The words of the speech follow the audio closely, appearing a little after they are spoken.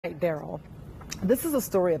Hey, Daryl, this is a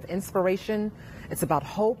story of inspiration. It's about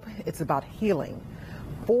hope. It's about healing.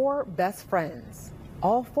 4 best friends,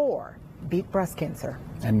 all 4 beat breast cancer.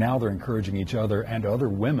 And now they're encouraging each other and other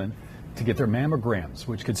women to get their mammograms,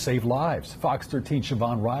 which could save lives. Fox 13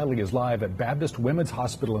 Siobhan Riley is live at Baptist Women's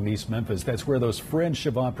Hospital in East Memphis. That's where those friends,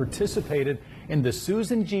 Siobhan, participated in the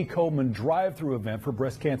Susan G Komen drive-thru event for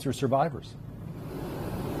breast cancer survivors.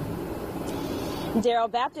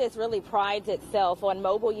 Daryl, Baptist really prides itself on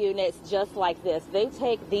mobile units just like this. They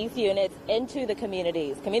take these units into the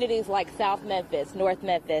communities like South Memphis, North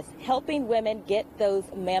Memphis, helping women get those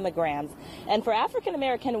mammograms. And for African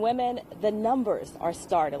American women, the numbers are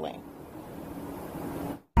startling.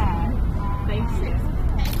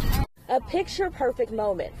 A picture-perfect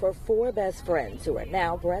moment for 4 best friends who are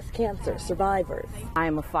now breast cancer survivors. I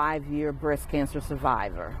am a 5-year breast cancer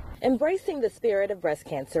survivor. Embracing the spirit of Breast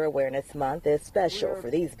Cancer Awareness Month is special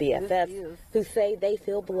for these BFFs who say they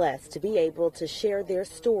feel blessed to be able to share their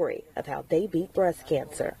story of how they beat breast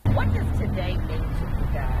cancer. What does today mean to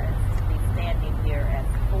you guys to be standing here as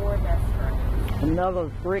 4 best friends?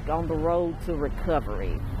 Another brick on the road to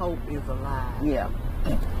recovery. Hope is alive. Yeah.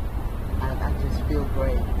 I just feel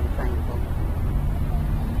great and thankful.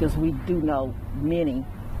 Because we do know many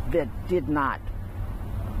that did not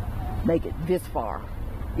make it this far.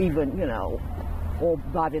 Even, or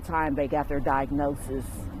by the time they got their diagnosis,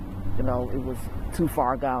 it was too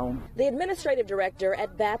far gone. The administrative director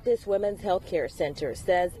at Baptist Women's Healthcare Center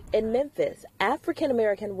says in Memphis, African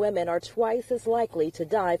American women are twice as likely to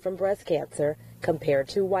die from breast cancer compared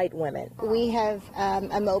to white women. We have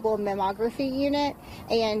a mobile mammography unit,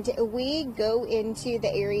 and we go into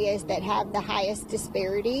the areas that have the highest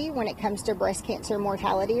disparity when it comes to breast cancer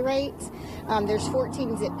mortality rates. There's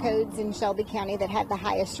 14 zip codes in Shelby County that have the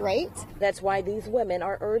highest rates. That's why these women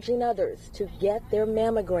are urging others to get their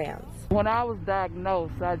mammograms. When I was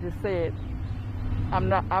diagnosed, I just said, I'm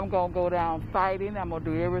going to go down fighting. I'm going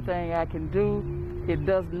to do everything I can do. It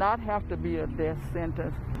does not have to be a death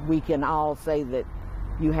sentence. We can all say that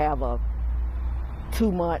you have a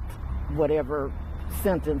 2-month whatever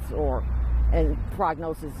sentence and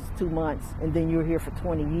prognosis is 2 months, and then you're here for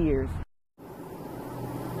 20 years.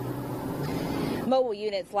 Mobile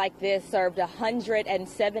units like this served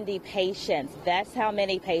 170 patients. That's how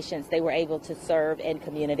many patients they were able to serve in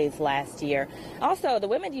communities last year. Also, the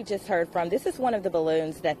women you just heard from, this is one of the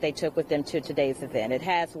balloons that they took with them to today's event. It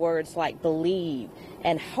has words like believe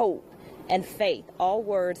and hope and faith, all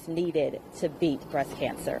words needed to beat breast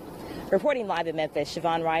cancer. Reporting live in Memphis,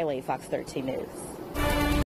 Siobhan Riley, Fox 13 News.